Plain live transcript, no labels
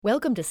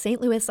Welcome to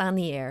St. Louis on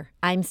the Air.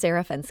 I'm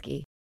Sarah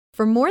Fensky.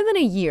 For more than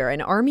a year, an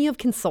army of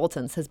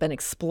consultants has been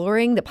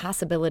exploring the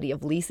possibility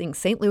of leasing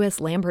St. Louis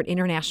Lambert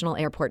International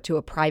Airport to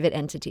a private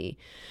entity.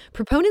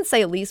 Proponents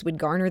say a lease would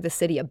garner the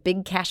city a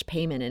big cash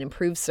payment and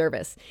improve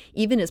service,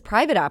 even as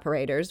private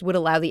operators would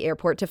allow the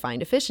airport to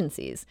find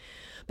efficiencies.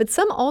 But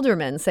some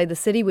aldermen say the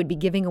city would be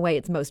giving away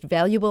its most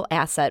valuable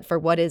asset for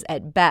what is,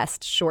 at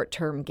best,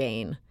 short-term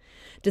gain.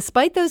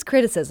 Despite those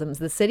criticisms,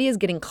 the city is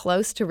getting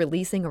close to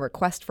releasing a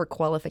request for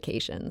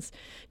qualifications.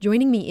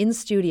 Joining me in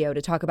studio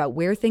to talk about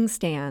where things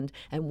stand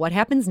and what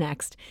happens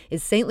next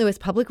is St. Louis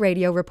Public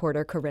Radio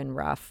reporter Corinne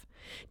Ruff.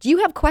 Do you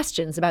have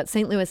questions about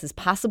St. Louis's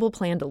possible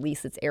plan to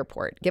lease its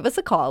airport? Give us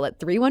a call at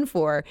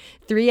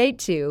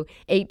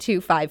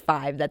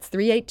 314-382-8255. That's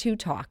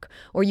 382-TALK.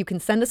 Or you can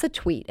send us a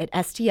tweet at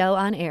STL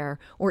On Air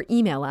or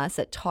email us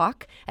at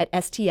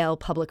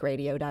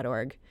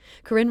talk@stlpublicradio.org.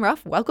 Corinne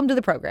Ruff, welcome to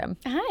the program.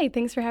 Hi,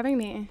 thanks for having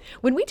me.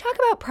 When we talk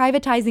about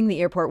privatizing the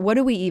airport, what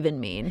do we even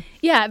mean?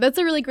 Yeah, that's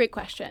a really great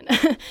question.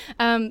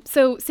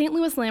 So St.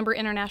 Louis Lambert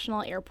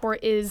International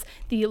Airport is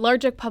the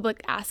largest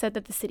public asset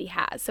that the city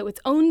has. So it's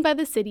owned by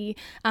the city.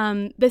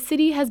 The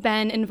city has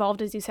been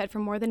involved, as you said, for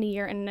more than a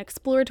year in an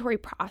exploratory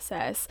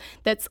process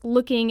that's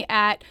looking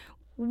at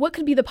what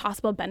could be the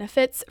possible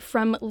benefits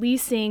from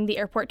leasing the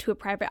airport to a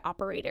private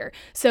operator.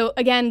 So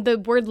again, the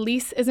word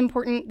lease is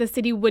important. The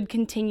city would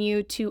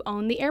continue to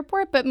own the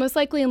airport, but most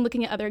likely in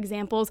looking at other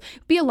examples,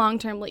 be a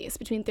long-term lease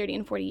between 30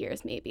 and 40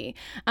 years maybe.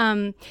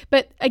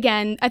 But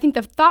again, I think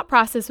the thought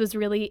process was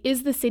really,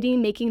 is the city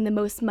making the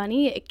most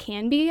money it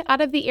can be out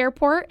of the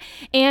airport?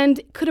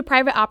 And could a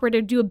private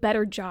operator do a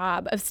better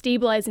job of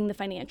stabilizing the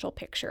financial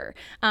picture?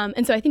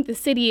 And so I think the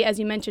city, as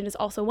you mentioned, is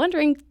also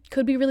wondering,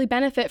 could we really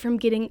benefit from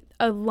getting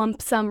a lump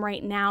sum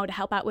right now to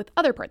help out with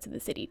other parts of the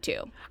city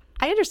too?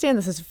 I understand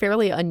this is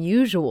fairly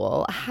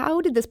unusual. How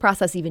did this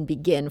process even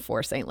begin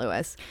for St.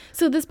 Louis?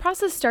 So this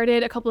process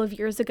started a couple of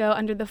years ago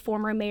under the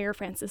former mayor,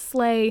 Francis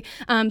Slay,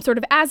 sort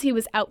of as he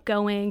was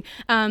outgoing.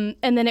 And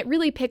then it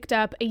really picked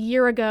up a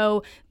year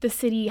ago. The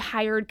city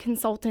hired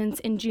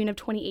consultants in June of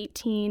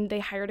 2018. They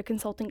hired a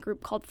consulting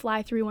group called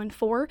Fly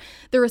 314.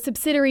 They're a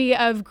subsidiary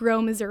of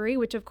Grow Missouri,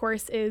 which of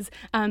course is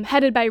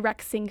headed by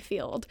Rex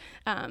Singfield,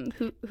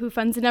 who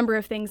funds a number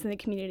of things in the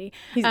community.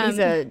 He's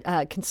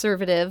a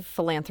conservative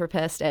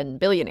philanthropist and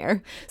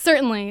billionaire.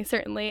 Certainly.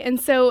 And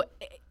so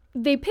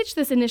they pitched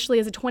this initially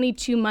as a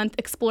 22-month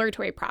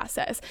exploratory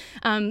process,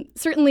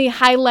 certainly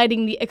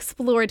highlighting the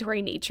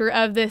exploratory nature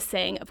of this,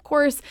 saying, of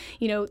course,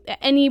 at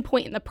any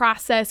point in the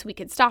process, we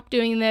could stop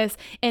doing this.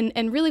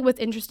 And really what's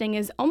interesting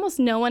is almost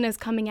no one is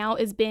coming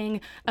out as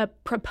being a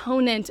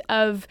proponent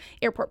of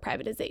airport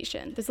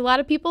privatization. There's a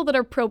lot of people that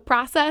are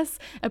pro-process,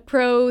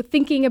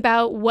 pro-thinking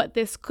about what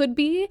this could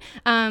be.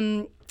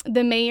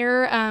 The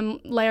mayor,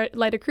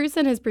 Lyda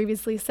Krewson, has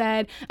previously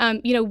said,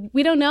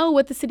 we don't know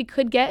what the city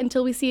could get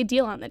until we see a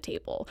deal on the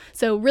table.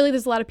 So really,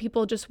 there's a lot of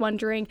people just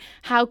wondering,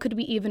 how could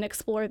we even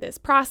explore this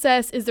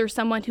process? Is there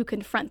someone who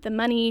can front the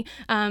money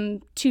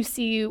to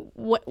see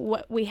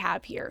what we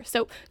have here?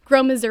 So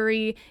Grow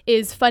Missouri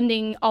is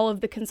funding all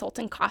of the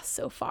consulting costs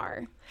so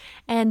far.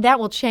 And that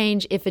will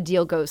change if a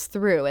deal goes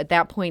through. At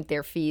that point,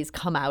 their fees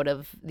come out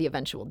of the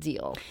eventual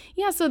deal.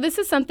 Yeah, so this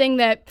is something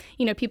that,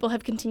 people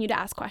have continued to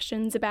ask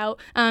questions about.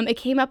 It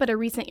came up at a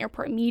recent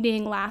airport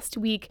meeting last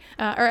week,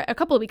 or a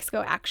couple of weeks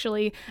ago,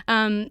 actually.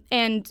 And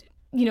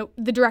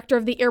the director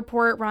of the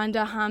airport,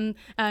 Rhonda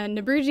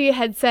Nabruji,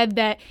 had said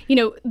that,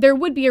 there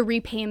would be a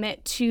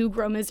repayment to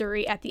Grow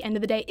Missouri at the end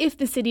of the day if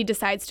the city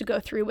decides to go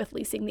through with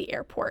leasing the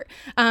airport.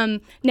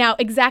 Now,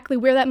 exactly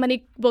where that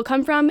money will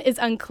come from is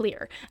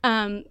unclear.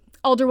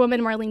 Alderwoman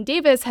Marlene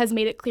Davis has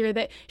made it clear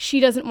that she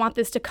doesn't want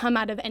this to come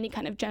out of any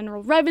kind of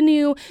general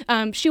revenue.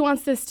 She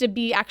wants this to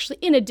be actually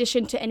in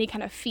addition to any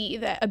kind of fee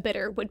that a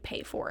bidder would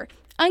pay for.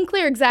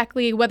 Unclear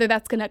exactly whether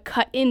that's going to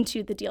cut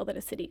into the deal that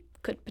a city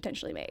could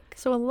potentially make.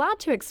 So a lot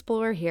to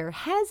explore here.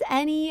 Has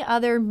any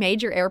other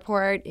major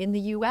airport in the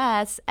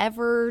U.S.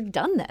 ever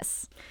done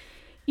this?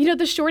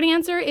 The short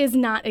answer is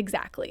not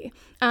exactly.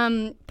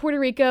 Puerto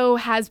Rico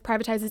has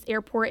privatized its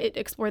airport. It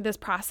explored this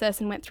process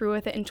and went through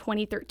with it in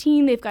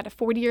 2013. They've got a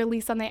 40-year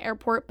lease on the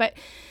airport, but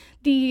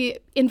the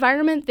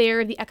environment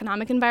there, the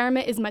economic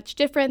environment, is much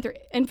different. Their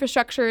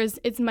infrastructure is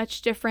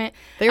much different.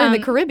 They're in the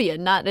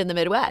Caribbean, not in the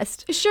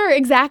Midwest. Sure,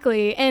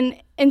 exactly. And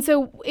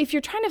so if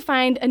you're trying to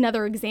find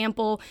another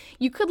example,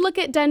 you could look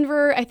at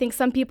Denver. I think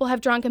some people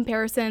have drawn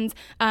comparisons.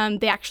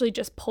 They actually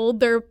just pulled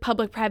their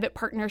public-private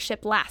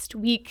partnership last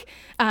week.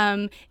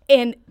 And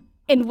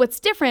what's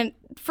different,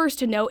 first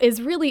to note,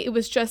 is really it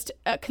was just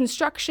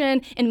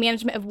construction and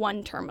management of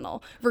one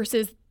terminal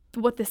versus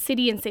what the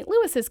city in St.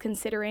 Louis is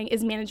considering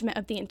is management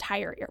of the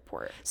entire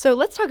airport. So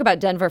let's talk about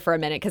Denver for a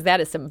minute, because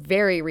that is some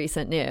very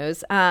recent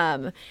news.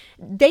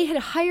 They had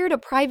hired a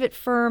private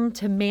firm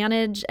to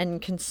manage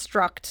and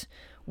construct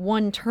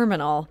one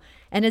terminal.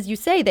 And as you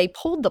say, they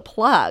pulled the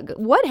plug.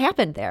 What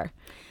happened there?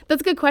 That's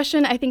a good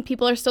question. I think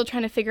people are still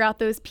trying to figure out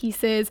those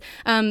pieces.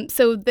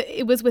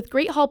 It was with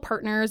Great Hall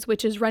Partners,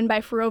 which is run by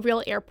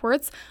Ferrovial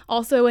Airports,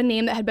 also a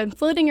name that had been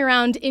floating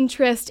around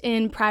interest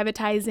in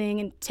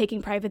privatizing and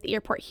taking private the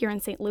airport here in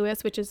St.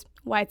 Louis, which is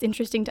why it's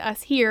interesting to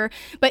us here.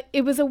 But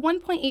it was a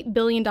 $1.8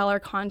 billion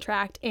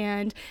contract,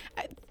 and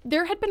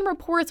there had been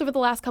reports over the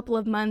last couple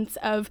of months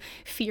of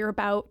fear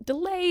about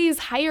delays,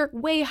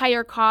 way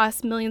higher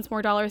costs, millions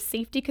more dollars,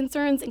 safety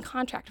concerns, and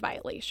contract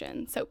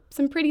violations. So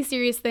some pretty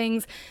serious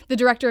things. The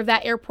director of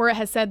that airport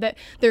has said that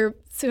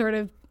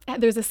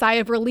there's a sigh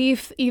of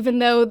relief, even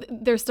though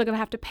they're still going to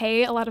have to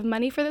pay a lot of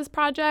money for this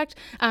project.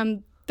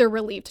 They're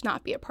relieved to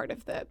not be a part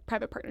of the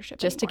private partnership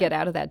Just anymore. to get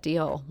out of that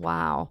deal.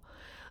 Wow.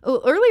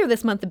 Earlier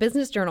this month, the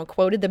Business Journal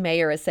quoted the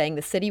mayor as saying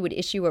the city would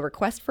issue a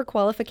request for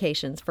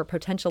qualifications for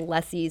potential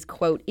lessees,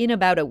 quote, in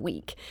about a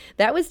week.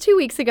 That was 2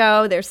 weeks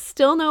ago. There's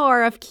still no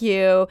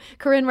RFQ.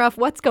 Corinne Ruff,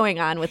 what's going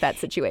on with that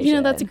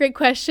situation? That's a great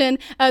question.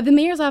 The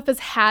mayor's office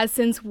has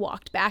since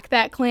walked back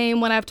that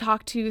claim. When I've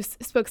talked to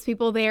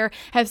spokespeople there,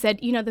 have said,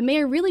 the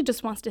mayor really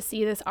just wants to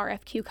see this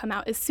RFQ come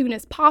out as soon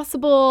as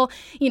possible.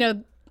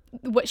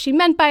 What she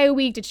meant by a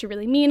week. Did she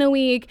really mean a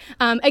week?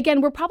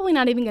 Again, we're probably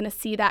not even going to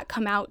see that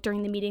come out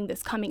during the meeting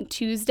this coming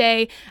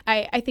Tuesday.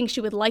 I think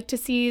she would like to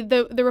see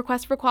the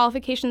request for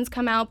qualifications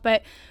come out.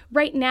 But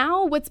right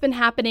now, what's been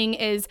happening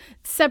is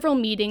several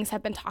meetings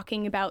have been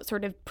talking about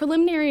sort of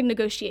preliminary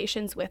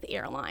negotiations with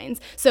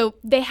airlines. So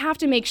they have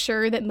to make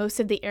sure that most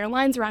of the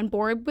airlines are on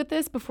board with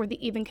this before they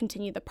even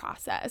continue the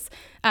process.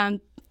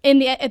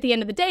 At the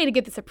end of the day, to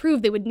get this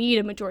approved, they would need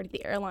a majority of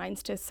the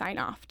airlines to sign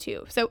off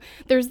too. So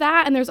there's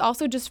that, and there's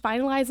also just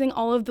finalizing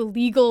all of the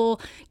legal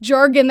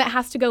jargon that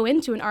has to go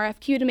into an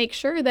RFQ to make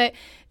sure that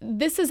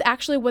this is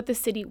actually what the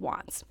city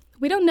wants.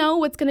 We don't know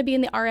what's going to be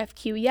in the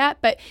RFQ yet,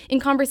 but in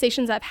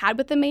conversations I've had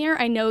with the mayor,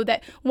 I know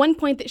that one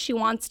point that she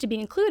wants to be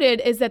included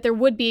is that there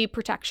would be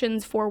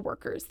protections for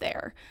workers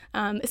there,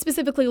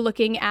 specifically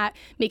looking at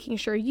making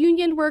sure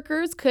union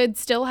workers could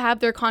still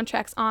have their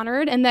contracts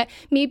honored and that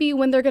maybe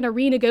when they're going to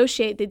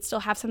renegotiate, they'd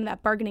still have some of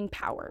that bargaining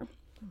power.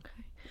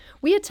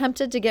 We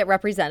attempted to get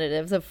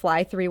representatives of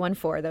Fly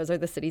 314, those are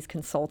the city's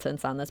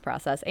consultants on this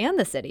process, and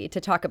the city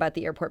to talk about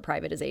the airport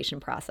privatization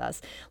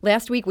process.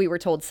 Last week, we were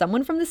told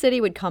someone from the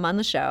city would come on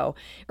the show.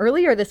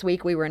 Earlier this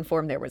week, we were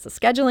informed there was a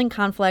scheduling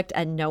conflict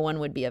and no one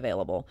would be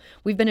available.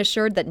 We've been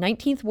assured that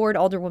 19th Ward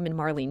Alderwoman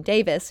Marlene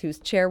Davis, who's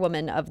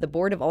chairwoman of the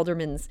Board of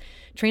Aldermen's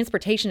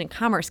Transportation and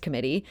Commerce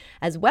Committee,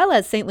 as well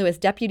as St. Louis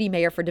Deputy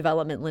Mayor for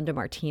Development Linda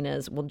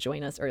Martinez, will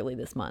join us early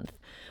this month.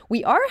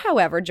 We are,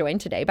 however,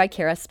 joined today by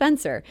Kara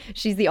Spencer.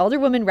 She's the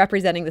Alderwoman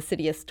representing the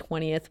city's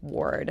 20th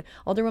Ward.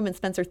 Alderwoman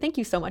Spencer, thank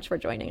you so much for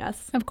joining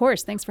us. Of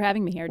course. Thanks for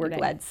having me here today. We're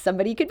glad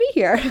somebody could be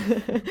here.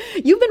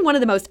 You've been one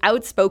of the most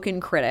outspoken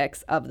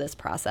critics of this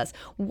process.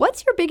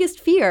 What's your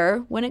biggest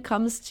fear when it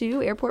comes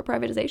to airport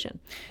privatization?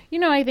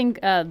 I think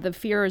the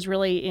fear is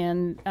really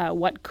in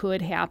what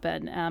could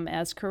happen.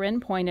 As Corinne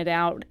pointed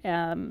out,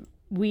 there's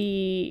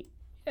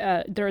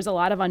a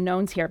lot of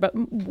unknowns here. But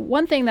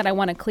one thing that I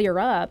want to clear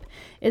up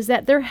is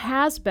that there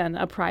has been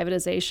a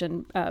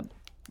privatization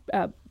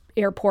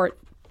airport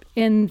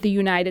in the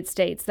United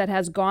States that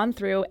has gone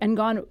through and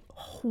gone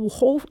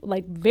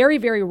very,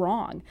 very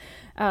wrong.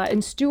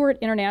 And Stewart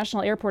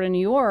International Airport in New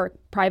York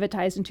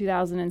privatized in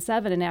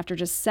 2007, and after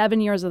just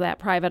 7 years of that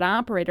private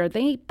operator,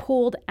 they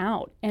pulled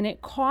out, and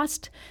it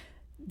cost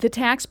the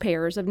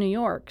taxpayers of New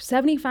York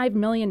 $75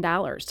 million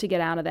to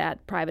get out of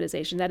that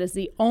privatization. That is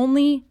the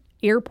only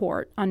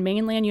airport on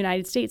mainland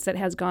United States that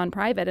has gone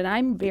private. And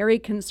I'm very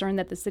concerned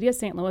that the city of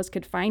St. Louis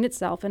could find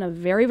itself in a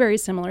very, very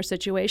similar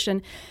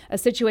situation. A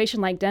situation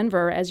like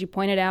Denver, as you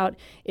pointed out,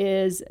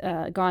 is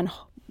gone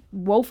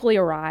woefully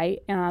awry.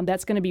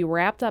 That's going to be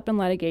wrapped up in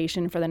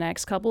litigation for the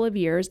next couple of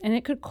years, and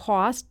it could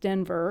cost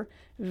Denver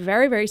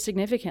very, very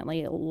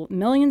significantly,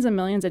 millions and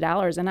millions of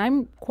dollars. And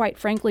I'm quite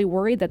frankly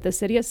worried that the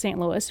city of St.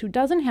 Louis, who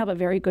doesn't have a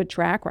very good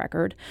track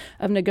record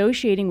of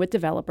negotiating with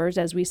developers,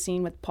 as we've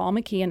seen with Paul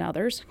McKee and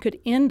others, could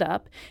end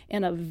up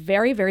in a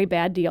very, very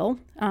bad deal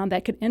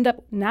that could end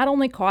up not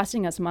only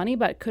costing us money,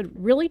 but could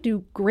really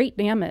do great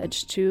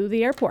damage to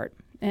the airport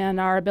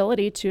and our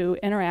ability to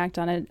interact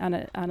on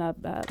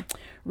a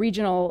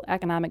regional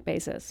economic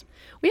basis.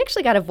 We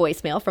actually got a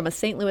voicemail from a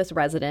St. Louis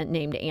resident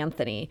named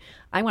Anthony.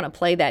 I want to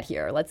play that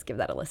here. Let's give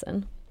that a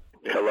listen.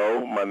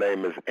 Hello, my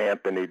name is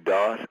Anthony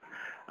Doss.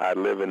 I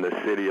live in the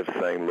city of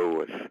St.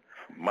 Louis.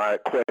 My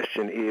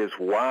question is,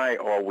 why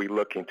are we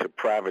looking to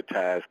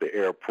privatize the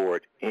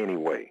airport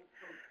anyway?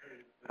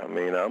 I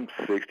mean, I'm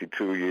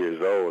 62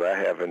 years old. I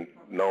haven't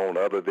known,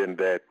 other than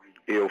that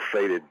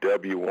ill-fated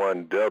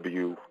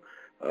W1W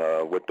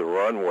with the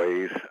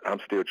runways, I'm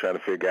still trying to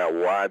figure out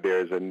why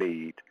there's a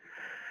need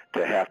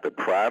to have to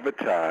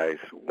privatize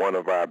one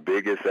of our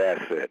biggest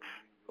assets.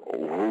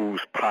 Whose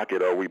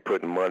pocket are we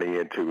putting money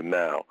into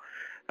now?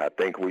 I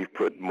think we've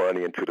put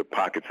money into the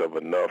pockets of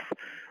enough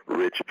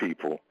rich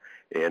people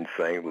in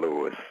St.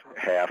 Louis.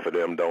 Half of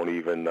them don't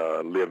even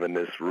live in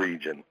this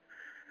region.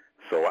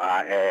 So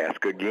I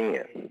ask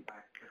again,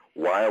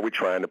 why are we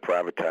trying to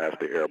privatize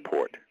the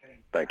airport?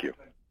 Thank you.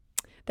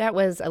 That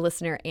was a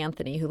listener,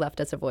 Anthony, who left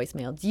us a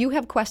voicemail. Do you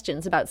have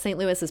questions about St.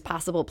 Louis's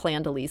possible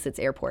plan to lease its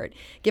airport?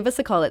 Give us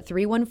a call at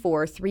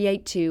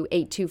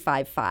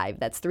 314-382-8255.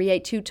 That's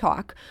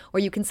 382-TALK.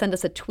 Or you can send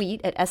us a tweet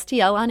at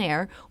STL on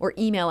air or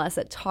email us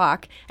at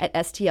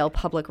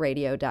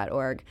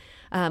talk@stlpublicradio.org.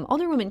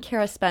 Alderwoman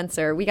Kara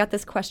Spencer, we got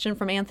this question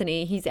from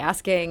Anthony. He's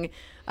asking,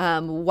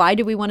 why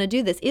do we want to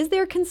do this? Is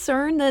there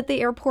concern that the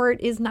airport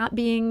is not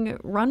being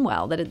run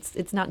well, that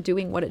it's not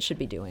doing what it should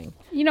be doing?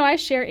 You know, I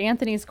share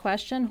Anthony's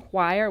question.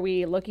 Why are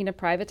we looking to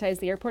privatize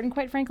the airport? And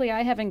quite frankly,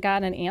 I haven't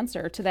gotten an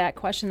answer to that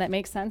question that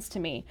makes sense to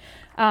me.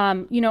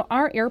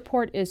 Our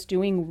airport is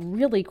doing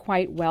really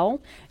quite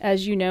well.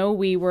 As you know,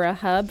 we were a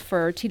hub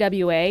for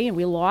TWA, and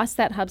we lost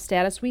that hub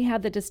status. We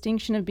had the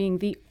distinction of being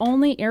the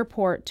only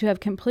airport to have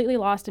completely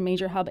lost a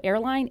major hub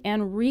airline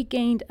and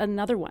regained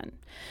another one.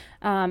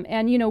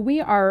 We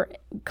are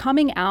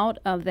coming out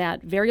of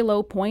that very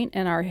low point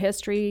in our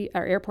history,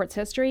 our airport's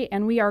history,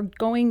 and we are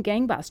going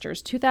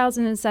gangbusters.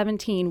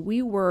 2017,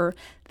 we were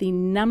the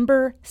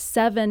number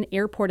 7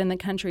 airport in the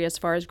country as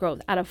far as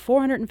growth out of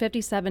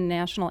 457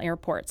 national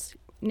airports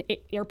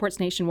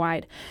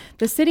nationwide.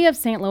 The city of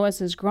St.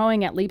 Louis is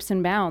growing at leaps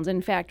and bounds.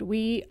 In fact,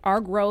 our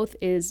growth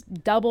is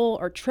double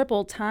or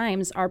triple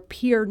times our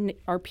peer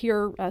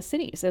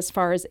cities as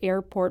far as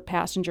airport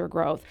passenger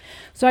growth.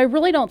 So I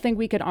really don't think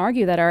we could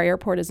argue that our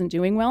airport isn't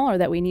doing well, or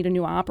that we need a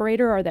new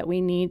operator, or that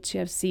we need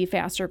to see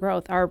faster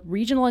growth. Our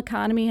regional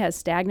economy has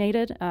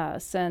stagnated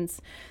since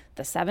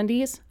the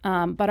 70s,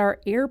 but our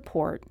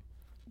airport,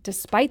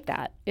 despite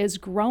that, is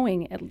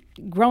growing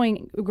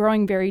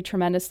very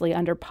tremendously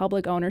under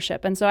public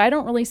ownership. And so I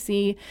don't really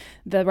see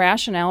the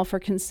rationale for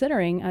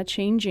considering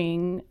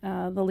changing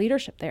the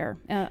leadership there.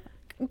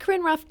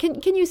 Corinne Ruff,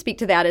 can you speak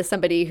to that as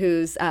somebody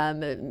who's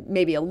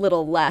maybe a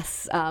little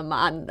less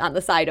on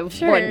the side of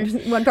Sure.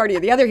 one party or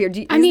the other here?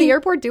 Is the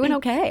airport doing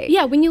okay?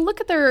 Yeah, when you look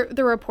at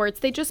the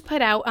reports, they just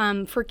put out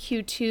for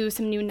Q2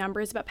 some new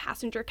numbers about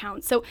passenger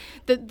counts. So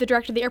the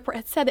director of the airport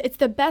has said that it's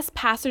the best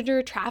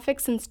passenger traffic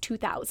since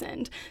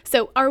 2000.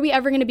 So are we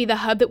ever going to be the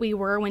hub that we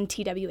were when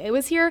TWA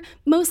was here?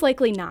 Most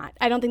likely not.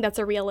 I don't think that's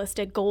a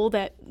realistic goal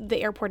that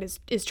the airport is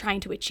trying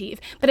to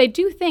achieve. But I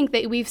do think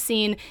that we've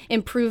seen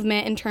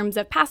improvement in terms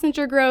of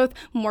passenger growth.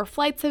 More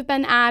flights have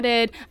been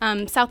added.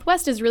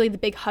 Southwest is really the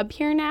big hub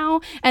here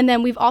now. And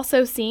then we've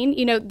also seen,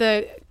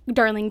 the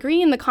Darlene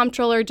Green, the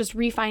comptroller, just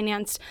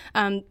refinanced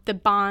the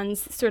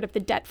bonds, sort of the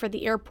debt for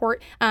the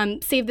airport,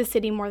 saved the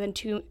city more than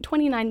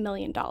 $29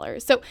 million.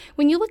 So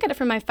when you look at it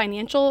from a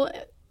financial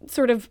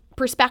sort of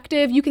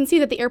perspective, you can see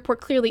that the airport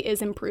clearly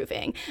is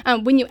improving.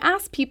 When you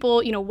ask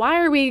people,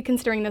 why are we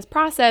considering this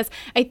process?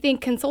 I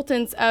think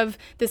consultants of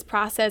this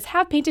process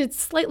have painted a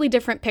slightly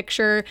different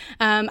picture.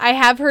 I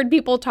have heard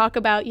people talk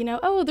about,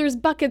 there's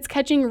buckets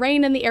catching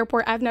rain in the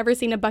airport. I've never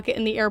seen a bucket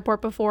in the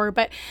airport before,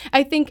 but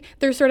I think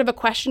there's sort of a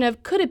question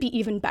of, could it be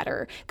even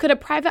better? Could a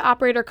private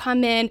operator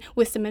come in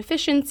with some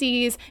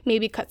efficiencies,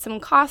 maybe cut some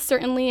costs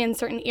certainly in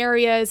certain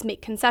areas,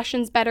 make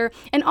concessions better,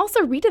 and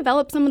also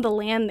redevelop some of the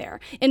land there?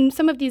 In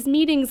some of these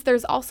meetings,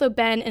 there's also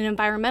been an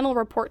environmental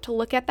report to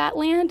look at that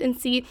land and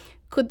see,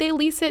 could they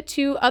lease it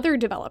to other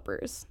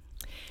developers?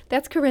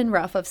 That's Corinne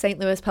Ruff of St.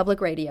 Louis Public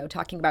Radio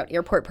talking about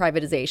airport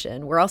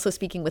privatization. We're also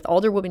speaking with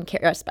Alderwoman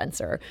Kara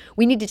Spencer.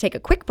 We need to take a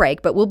quick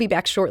break, but we'll be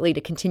back shortly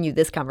to continue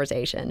this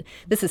conversation.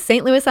 This is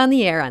St. Louis on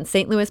the Air on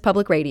St. Louis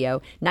Public Radio,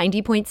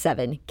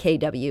 90.7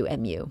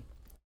 KWMU.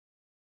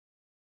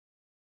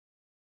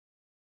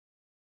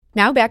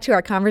 Now back to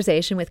our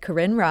conversation with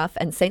Corinne Ruff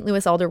and St.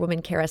 Louis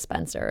Alderwoman Kara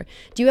Spencer.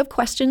 Do you have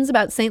questions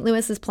about St.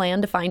 Louis's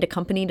plan to find a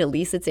company to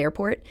lease its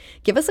airport?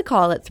 Give us a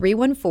call at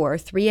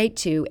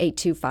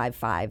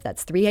 314-382-8255.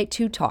 That's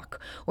 382-TALK.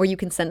 Or you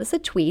can send us a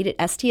tweet at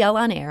STL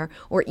on air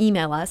or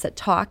email us at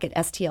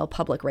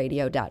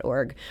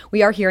talk@stlpublicradio.org.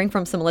 We are hearing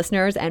from some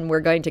listeners, and we're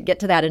going to get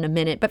to that in a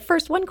minute. But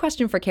first, one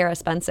question for Kara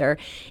Spencer.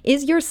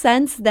 Is your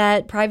sense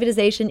that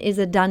privatization is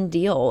a done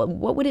deal?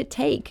 What would it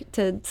take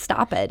to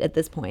stop it at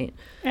this point?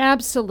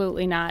 Absolutely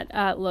not.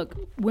 Look,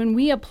 when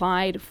we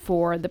applied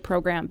for the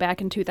program back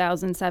in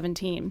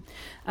 2017,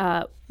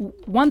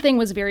 one thing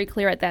was very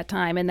clear at that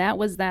time, and that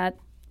was that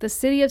the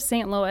city of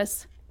St.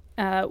 Louis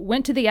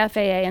went to the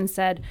FAA and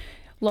said,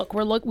 "Look,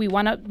 we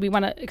want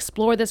to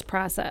explore this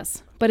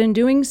process, but in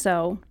doing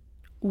so,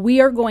 we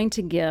are going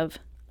to give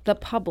the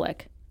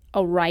public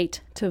a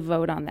right to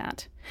vote on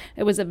that."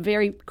 It was a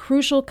very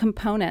crucial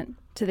component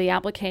to the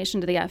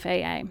application to the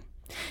FAA.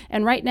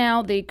 And right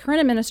now, the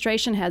current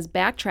administration has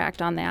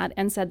backtracked on that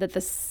and said that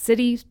the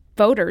city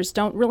voters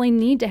don't really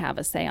need to have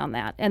a say on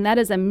that. And that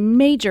is a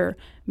major,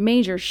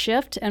 major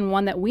shift, and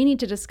one that we need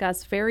to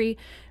discuss very,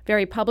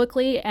 very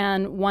publicly,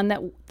 and one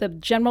that the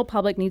general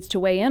public needs to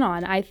weigh in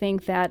on. I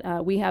think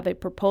that we have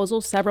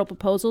several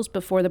proposals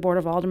before the Board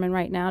of Aldermen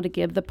right now to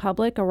give the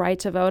public a right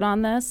to vote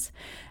on this.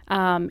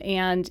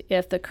 And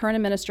if the current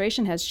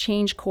administration has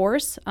changed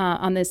course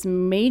on this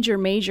major,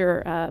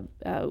 major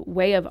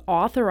way of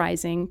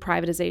authorizing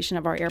privatization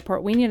of our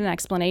airport, we need an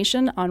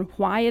explanation on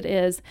why it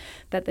is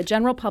that the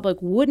general public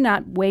would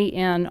not weigh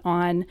in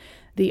on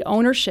the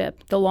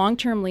ownership, the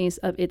long-term lease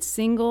of its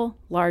single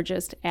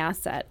largest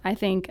asset. I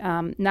think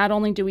not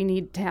only do we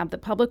need to have the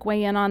public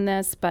weigh in on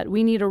this, but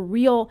we need a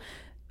real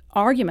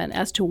argument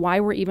as to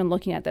why we're even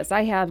looking at this.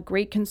 I have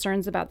great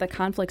concerns about the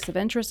conflicts of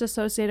interest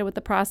associated with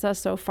the process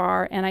so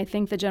far, and I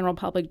think the general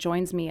public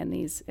joins me in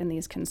these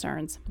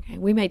concerns. Okay,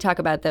 we may talk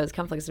about those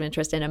conflicts of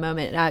interest in a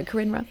moment.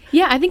 Corinne Ruff?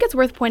 Yeah, I think it's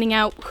worth pointing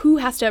out who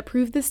has to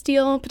approve this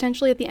deal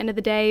potentially at the end of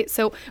the day.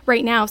 So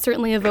right now,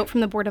 certainly a vote from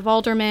the Board of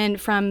Aldermen,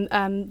 from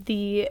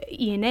the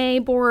E&A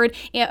board,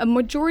 a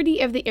majority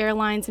of the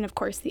airlines, and of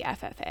course the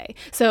FAA.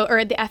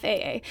 Or the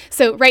FAA.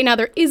 So right now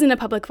there isn't a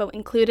public vote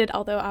included,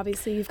 although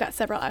obviously you've got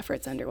several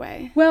efforts underway.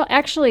 Well,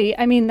 actually,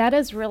 I mean, that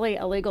is really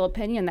a legal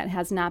opinion that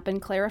has not been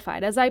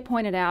clarified. As I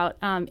pointed out,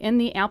 in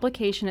the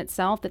application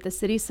itself that the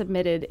city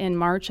submitted in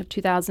March of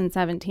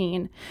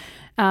 2017,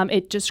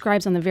 it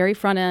describes on the very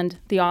front end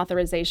the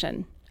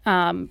authorization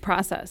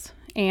process.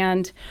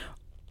 And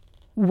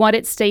what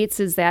it states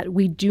is that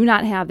we do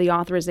not have the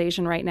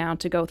authorization right now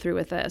to go through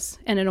with this.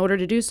 And in order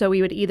to do so,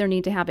 we would either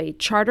need to have a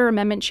charter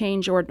amendment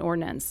change or an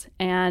ordinance.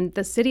 And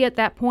the city at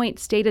that point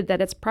stated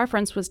that its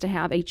preference was to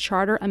have a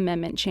charter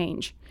amendment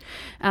change.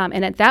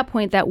 And at that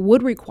point, that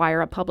would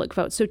require a public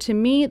vote. So to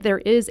me, there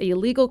is a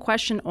legal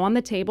question on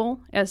the table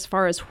as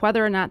far as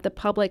whether or not the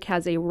public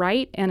has a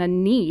right and a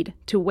need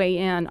to weigh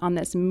in on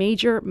this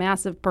major,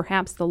 massive,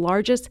 perhaps the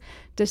largest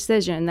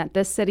decision that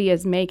this city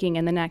is making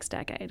in the next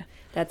decade.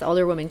 That's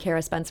Alderwoman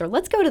Kara Spencer.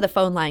 Let's go to the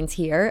phone lines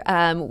here.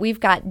 We've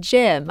got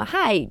Jim.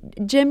 Hi,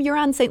 Jim, you're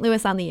on St.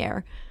 Louis on the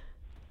Air.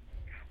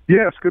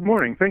 Yes, good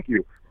morning. Thank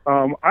you.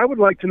 I would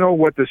like to know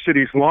what the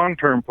city's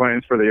long-term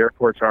plans for the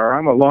airports are.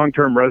 I'm a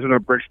long-term resident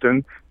of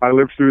Bridgeton. I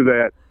lived through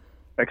that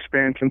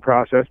expansion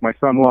process. My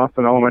son lost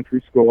an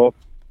elementary school.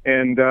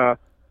 And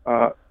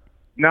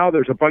now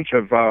there's a bunch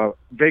of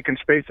vacant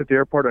space at the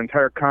airport, an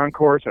entire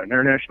concourse, an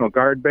International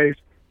Guard base.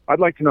 I'd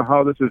like to know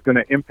how this is going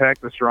to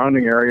impact the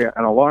surrounding area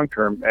in a long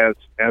term, as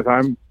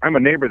I'm a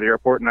neighbor of the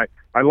airport, and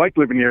I like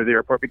living near the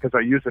airport because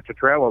I use it to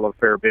travel a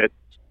fair bit.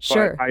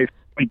 Sure. But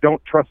I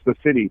don't trust the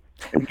city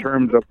in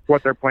terms of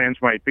what their plans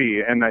might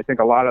be, and I think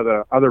a lot of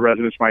the other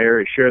residents in my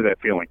area share that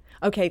feeling.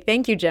 Okay,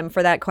 thank you, Jim,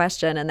 for that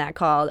question and that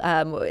call.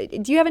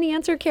 Do you have any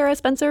answer, Kara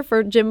Spencer,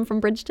 for Jim from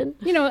Bridgeton?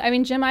 You know, I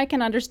mean, Jim, I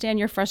can understand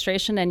your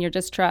frustration and your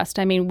distrust.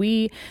 I mean,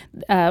 we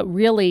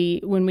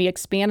really, when we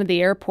expanded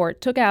the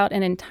airport, took out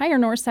an entire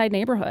North Side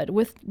neighborhood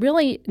with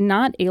really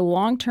not a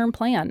long-term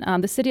plan.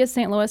 The city of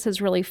St. Louis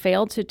has really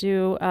failed to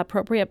do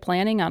appropriate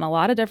planning on a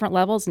lot of different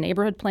levels,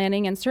 neighborhood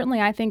planning, and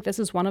certainly I think this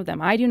is one of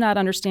them. I do not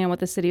understand what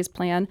the city's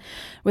plan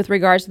with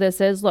regards to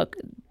this is. Look,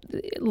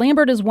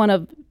 Lambert is one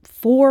of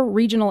 4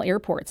 regional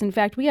airports. In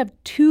fact, we have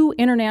 2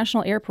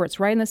 international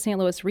airports right in the St.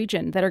 Louis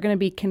region that are going to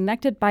be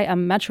connected by a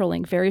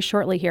Metrolink very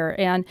shortly here.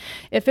 And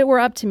if it were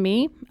up to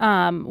me,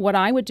 what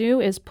I would do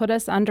is put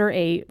us under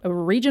a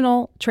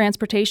regional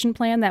transportation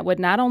plan that would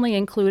not only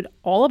include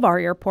all of our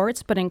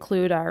airports, but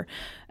include our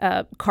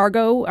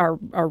cargo,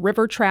 our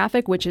river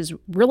traffic, which is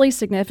really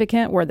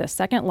significant. We're the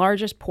second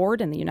largest port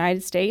in the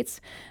United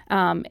States,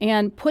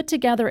 and put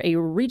together a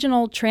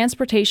regional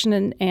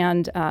transportation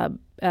and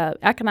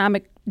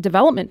economic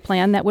development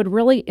plan that would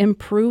really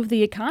improve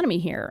the economy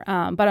here.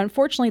 But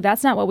unfortunately,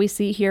 that's not what we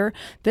see here.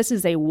 This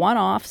is a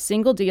one-off,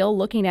 single deal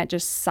looking at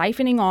just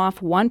siphoning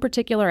off one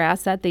particular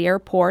asset, the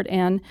airport,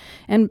 and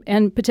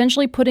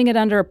potentially putting it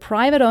under a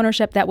private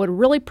ownership that would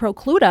really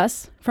preclude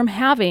us from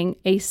having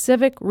a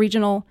civic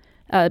regional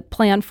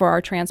plan for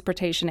our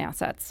transportation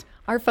assets.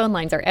 Our phone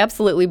lines are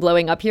absolutely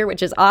blowing up here,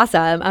 which is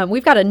awesome.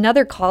 We've got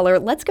another caller.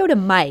 Let's go to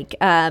Mike.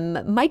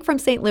 Mike from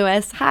St.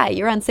 Louis. Hi,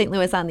 you're on St.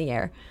 Louis on the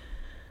Air.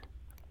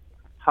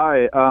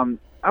 Hi.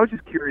 I was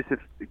just curious if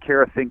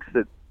Kara thinks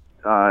that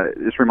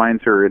this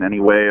reminds her in any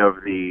way of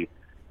the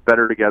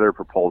Better Together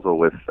proposal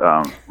with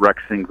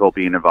Rex Singhal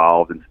being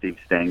involved and Steve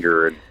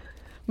Stenger. And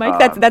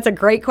Mike, that's a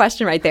great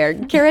question right there.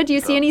 Kara, do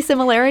you see any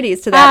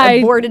similarities to that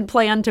aborted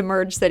plan to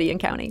merge city and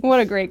county? What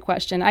a great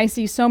question. I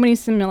see so many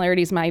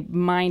similarities. My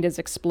mind is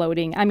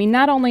exploding. I mean,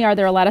 not only are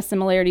there a lot of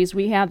similarities,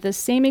 we have the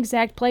same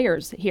exact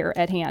players here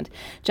at hand.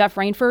 Jeff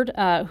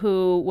Rainford,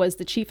 who was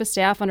the chief of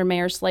staff under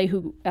Mayor Slay,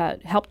 who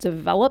helped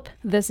develop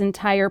this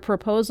entire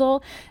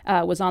proposal,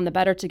 was on the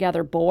Better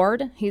Together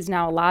board. He's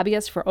now a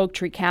lobbyist for Oak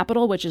Tree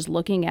Capital, which is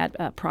looking at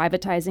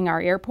privatizing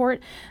our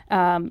airport.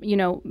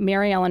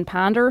 Mary Ellen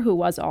Ponder, who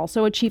was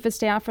also a chief of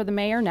staff for the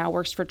mayor, now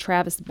works for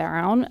Travis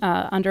Brown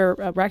under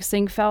Rex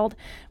Singhal.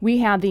 We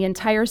have the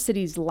entire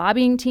city's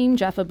lobbying team,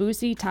 Jeff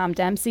Abusi, Tom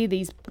Dempsey.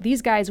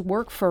 These guys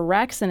work for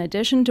Rex in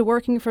addition to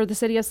working for the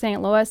city of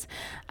St. Louis.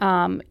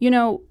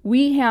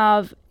 We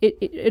have,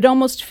 it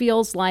almost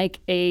feels like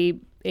a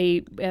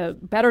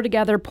Better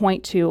Together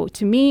point two.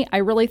 To me, I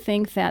really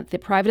think that the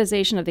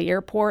privatization of the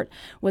airport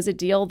was a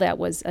deal that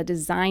was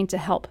designed to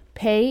help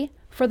pay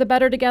for the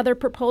Better Together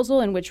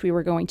proposal, in which we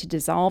were going to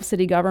dissolve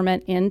city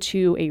government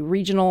into a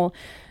regional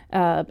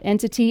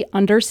entity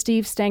under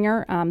Steve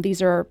Stenger.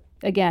 These are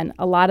again,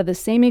 a lot of the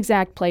same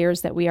exact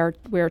players that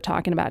we're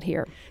talking about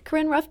here.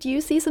 Corinne Ruff, do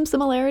you see some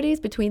similarities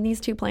between these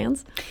two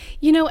plans?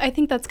 I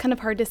think that's kind of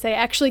hard to say. I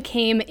actually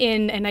came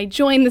in and I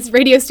joined this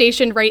radio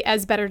station right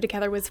as Better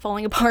Together was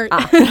falling apart.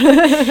 But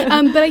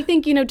I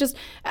think,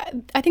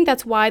 I think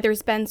that's why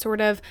there's been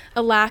sort of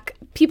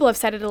people have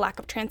cited a lack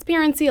of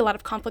transparency, a lot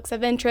of conflicts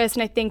of interest.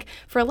 And I think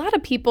for a lot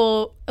of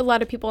people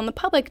in the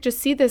public just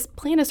see this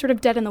plan as sort of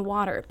dead in the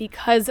water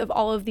because of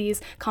all of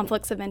these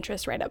conflicts of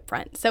interest right up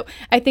front. So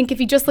I think if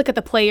you just look at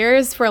the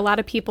players, for a lot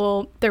of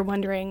people, they're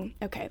wondering,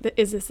 okay,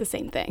 is this the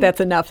same thing?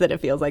 That's enough that it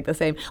feels like the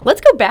same.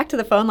 Let's go back to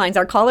the phone lines.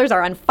 Our callers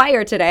are on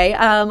fire today.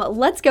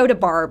 Let's go to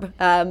Barb.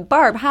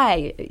 Barb,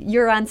 hi.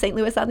 You're on St.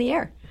 Louis on the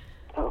Air.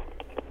 Oh,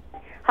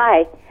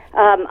 hi.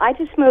 I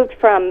just moved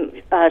from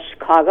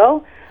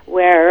Chicago,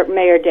 where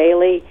Mayor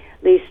Daley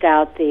leased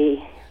out the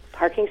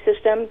parking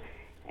system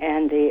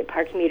and the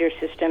parking meter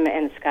system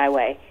and the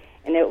Skyway,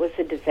 and it was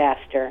a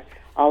disaster.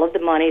 All of the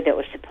money that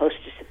was supposed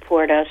to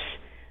support us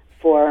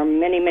for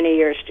many, many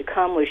years to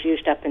come was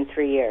used up in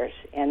 3 years.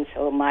 And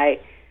so my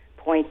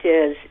point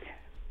is,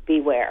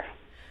 beware.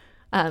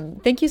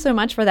 Thank you so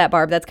much for that,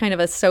 Barb. That's kind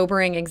of a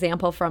sobering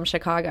example from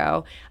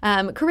Chicago.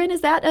 Corinne, is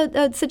that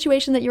a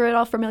situation that you're at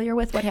all familiar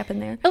with? What happened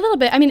there? A little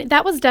bit. I mean,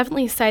 that was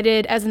definitely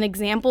cited as an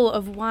example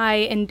of why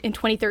in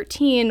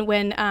 2013,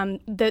 when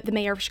the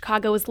mayor of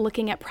Chicago was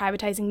looking at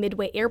privatizing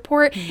Midway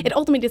Airport, it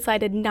ultimately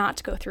decided not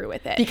to go through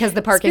with it. Because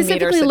the parking meter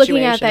situation. Specifically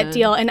looking at that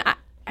deal, and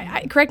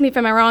correct me if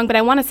I'm wrong, but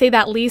I want to say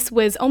that lease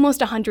was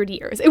almost 100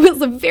 years. It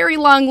was a very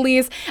long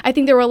lease. I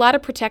think there were a lot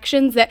of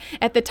protections that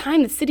at the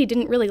time the city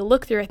didn't really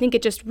look through. I think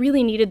it just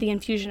really needed the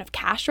infusion of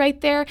cash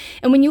right there.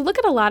 And when you look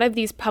at a lot of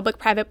these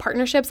public-private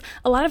partnerships,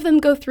 a lot of them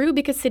go through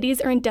because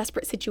cities are in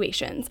desperate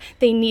situations.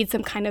 They need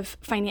some kind of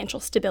financial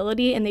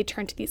stability, and they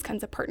turn to these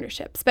kinds of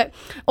partnerships. But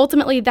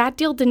ultimately, that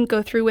deal didn't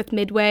go through with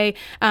Midway.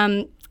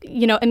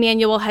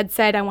 Emmanuel had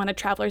said, I want a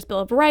traveler's bill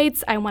of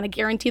rights. I want to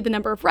guarantee the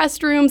number of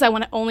restrooms. I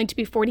want it only to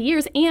be 40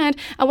 years. And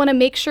I want to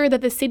make sure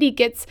that the city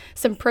gets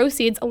some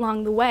proceeds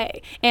along the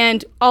way.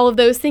 And all of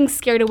those things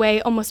scared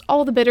away almost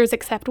all the bidders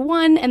except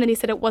one. And then he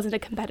said it wasn't a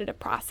competitive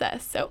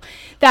process. So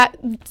that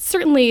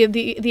certainly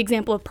the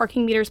example of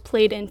parking meters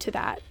played into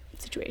that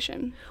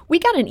situation. We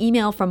got an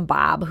email from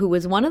Bob, who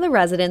was one of the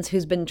residents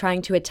who's been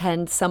trying to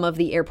attend some of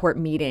the airport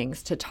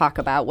meetings to talk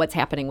about what's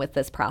happening with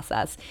this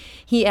process.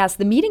 He asked,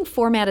 the meeting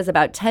format is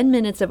about 10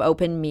 minutes of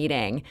open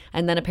meeting,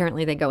 and then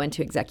apparently they go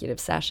into executive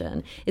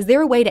session. Is there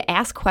a way to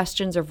ask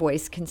questions or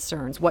voice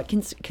concerns? What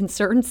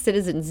concerned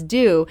citizens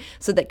do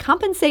so that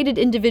compensated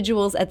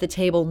individuals at the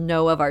table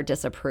know of our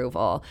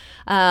disapproval?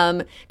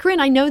 Corinne,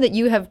 I know that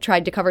you have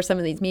tried to cover some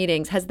of these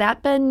meetings. Has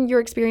that been your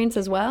experience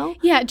as well?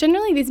 Yeah,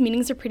 generally these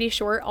meetings are pretty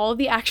short. All of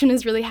the action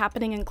is really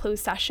happening in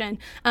closed session.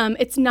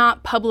 It's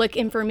not public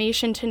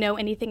information to know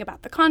anything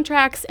about the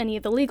contracts, any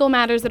of the legal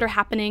matters that are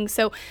happening.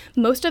 So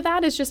most of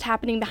that is just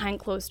happening behind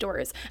closed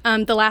doors.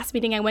 The last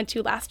meeting I went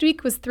to last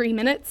week was 3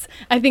 minutes.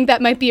 I think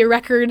that might be a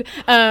record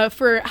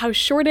for how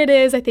short it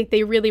is. I think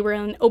they really were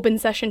in an open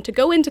session to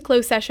go into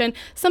closed session.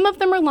 Some of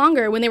them are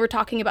longer when they were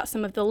talking about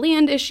some of the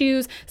land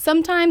issues.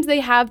 Sometimes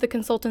they have the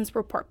consultants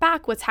report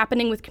back what's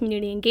happening with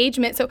community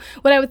engagement. So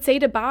what I would say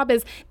to Bob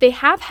is they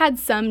have had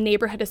some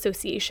neighborhood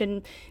association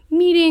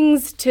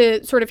meetings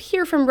to sort of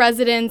hear from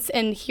residents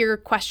and hear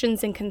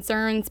questions and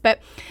concerns. But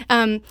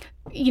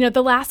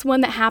the last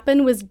one that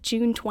happened was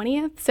June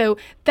 20th. So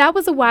that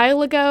was a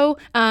while ago.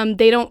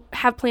 They don't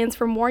have plans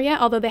for more yet,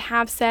 although they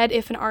have said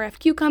if an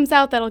RFQ comes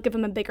out, that'll give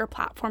them a bigger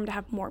platform to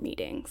have more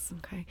meetings.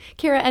 Okay.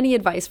 Kara, any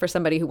advice for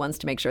somebody who wants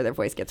to make sure their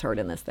voice gets heard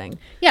in this thing?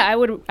 Yeah,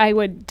 I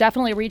would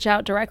definitely reach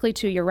out directly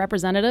to your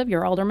representative,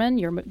 your alderman,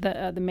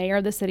 the mayor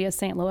of the city of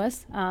St.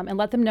 Louis, and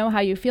let them know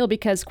how you feel,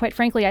 because quite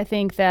frankly, I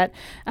think that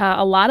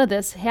a lot of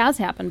this has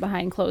happened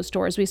behind closed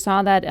doors. We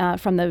saw that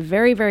from the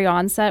very, very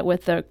onset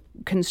with the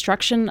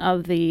construction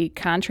of the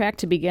contract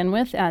to begin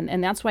with,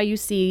 and that's why you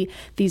see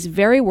these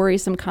very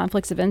worrisome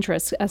conflicts of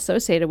interest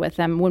associated with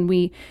them. When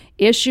we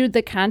issued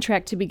the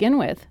contract to begin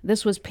with,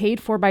 this was paid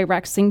for by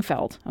Rex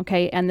Sinquefield,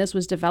 okay, and this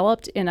was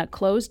developed in a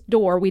closed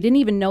door. We didn't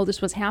even know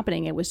this was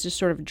happening. It was just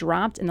sort of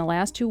dropped in the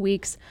last 2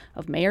 weeks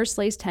of Mayor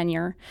Slay's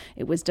tenure.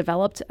 It was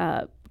developed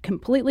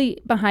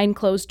completely behind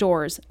closed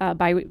doors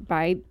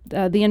by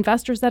the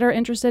investors that are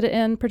interested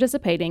in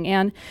participating,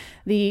 and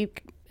the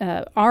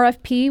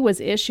RFP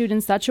was issued in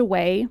such a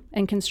way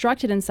and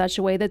constructed in such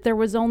a way that there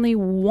was only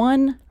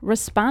one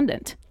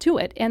respondent to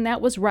it, and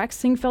that was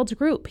Rex Sinquefield's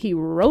group. He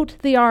wrote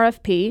the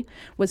RFP,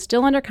 was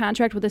still under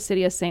contract with the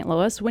city of St.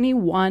 Louis when he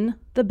won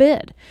the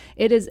bid.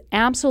 It is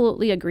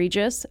absolutely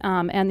egregious,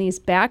 and these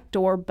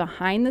backdoor,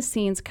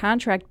 behind-the-scenes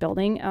contract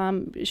building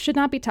should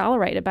not be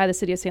tolerated by the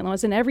city of St.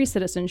 Louis, and every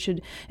citizen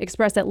should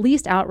express at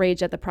least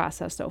outrage at the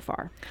process so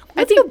far.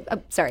 I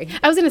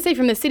was going to say,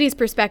 from the city's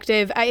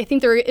perspective, I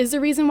think there is a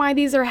reason why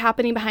these are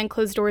happening behind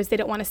closed doors. They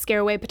don't want to scare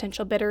away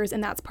potential bidders,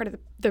 and that's part of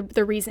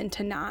the reason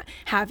to not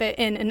have it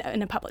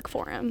in a public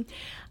forum.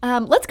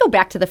 Let's go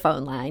back to the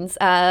phone lines.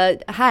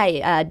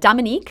 Hi,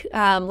 Dominique.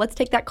 Let's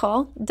take that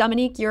call.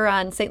 Dominique, you're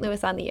on St.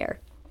 Louis on the Air.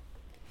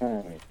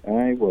 Hi.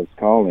 I was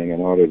calling in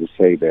order to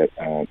say that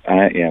I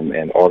am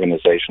an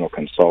organizational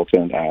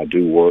consultant. I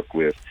do work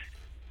with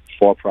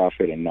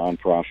for-profit and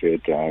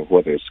non-profit,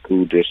 whether it's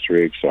school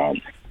districts,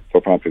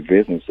 for-profit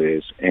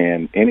businesses.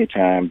 And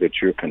anytime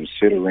that you're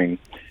considering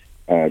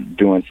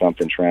doing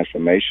something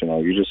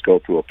transformational, you just go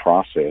through a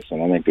process.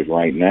 And I think that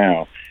right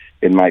now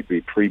it might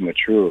be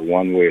premature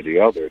one way or the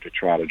other to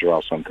try to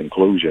draw some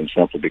conclusion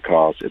simply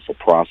because it's a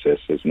process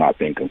that's not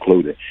been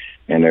concluded.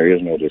 And there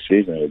is no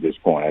decision at this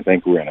point. I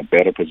think we're in a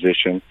better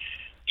position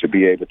to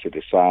be able to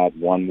decide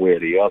one way or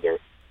the other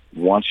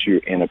once you're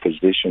in a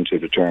position to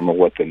determine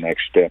what the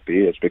next step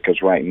is.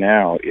 Because right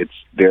now,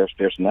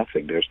 there's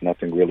nothing. There's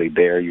nothing really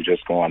there. You're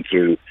just going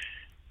through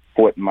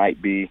what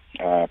might be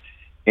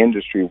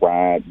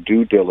industry-wide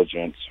due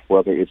diligence,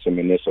 whether it's a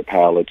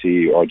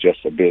municipality or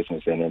just a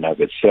business in and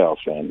of itself.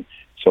 And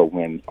so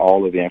when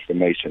all of the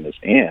information is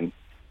in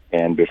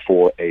and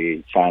before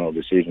a final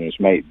decision is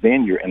made,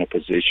 then you're in a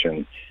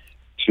position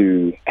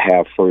to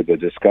have further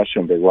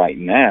discussion. But right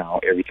now,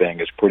 everything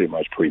is pretty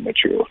much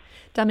premature.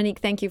 Dominique,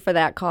 thank you for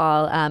that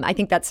call. I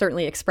think that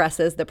certainly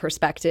expresses the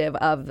perspective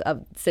of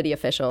city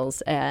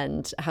officials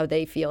and how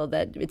they feel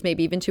that it's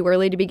maybe even too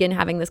early to begin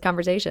having this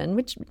conversation,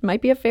 which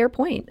might be a fair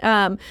point.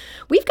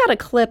 We've got a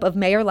clip of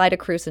Mayor Lyda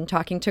Krewson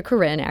talking to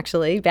Corinne,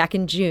 actually, back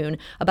in June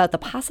about the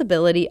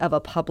possibility of a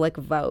public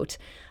vote.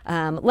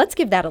 Let's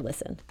give that a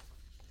listen.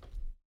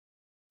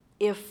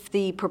 If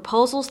the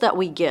proposals that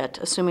we get,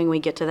 assuming we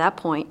get to that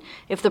point,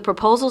 if the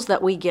proposals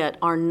that we get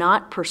are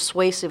not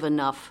persuasive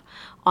enough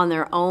on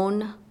their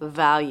own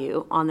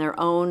value, on their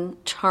own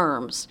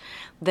terms,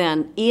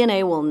 then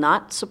ENA will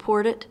not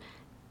support it,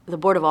 the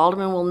Board of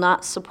Aldermen will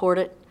not support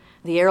it,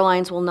 the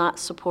airlines will not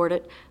support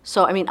it.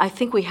 So, I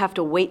think we have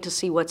to wait to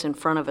see what's in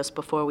front of us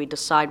before we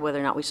decide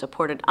whether or not we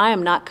support it. I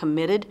am not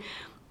committed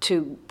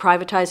to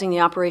privatizing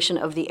the operation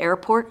of the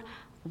airport.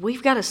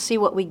 We've got to see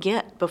what we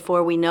get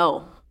before we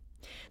know.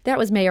 That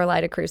was Mayor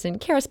Lyda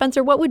Krewson. Kara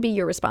Spencer, what would be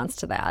your response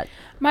to that?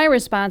 My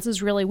response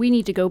is really we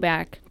need to go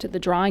back to the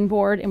drawing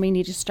board and we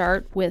need to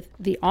start with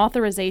the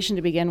authorization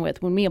to begin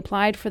with. When we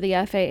applied for the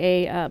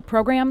FAA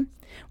program,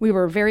 we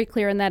were very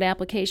clear in that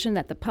application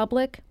that the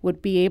public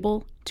would be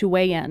able to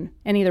weigh in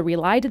and either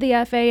rely to the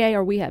FAA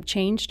or we have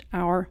changed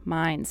our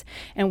minds.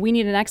 And we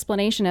need an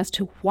explanation as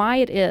to why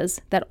it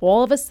is that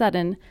all of a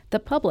sudden the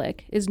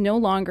public is no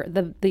longer,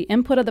 the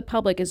input of the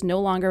public is no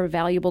longer a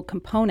valuable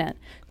component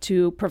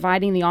to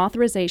providing the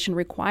authorization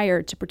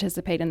required to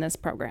participate in this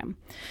program.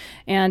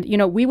 And,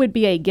 we would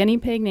be a guinea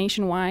pig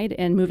nationwide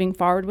in moving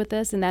forward with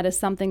this, and that is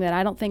something that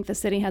I don't think the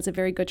city has a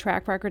very good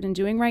track record in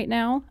doing right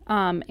now.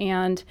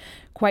 And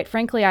quite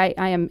frankly, I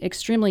am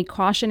extremely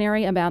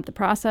cautionary about the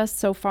process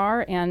so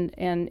far, and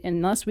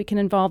unless we can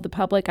involve the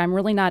public, I'm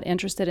really not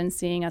interested in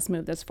seeing us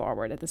move this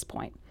forward at this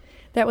point.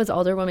 That was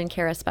Alderwoman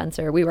Kara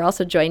Spencer. We were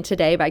also joined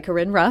today by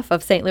Corinne Ruff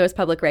of St. Louis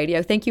Public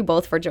Radio. Thank you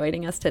both for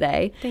joining us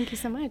today. Thank you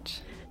so much.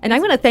 And I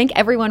want to thank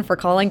everyone for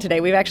calling today.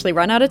 We've actually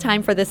run out of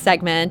time for this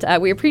segment.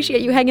 We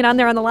appreciate you hanging on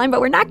there on the line,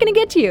 but we're not going to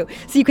get to you.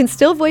 So you can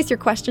still voice your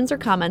questions or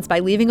comments by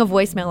leaving a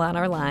voicemail on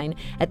our line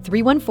at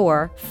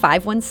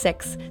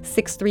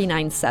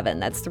 314-516-6397.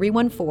 That's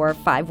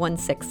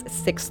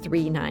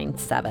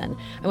 314-516-6397.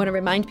 I want to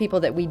remind people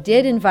that we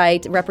did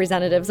invite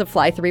representatives of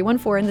Fly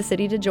 314 in the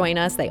city to join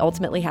us. They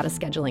ultimately had a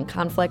scheduling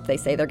conflict. They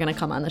say they're going to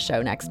come on the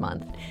show next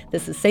month.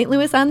 This is St.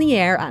 Louis on the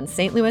Air on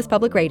St. Louis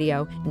Public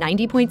Radio,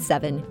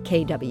 90.7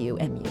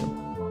 KWMU.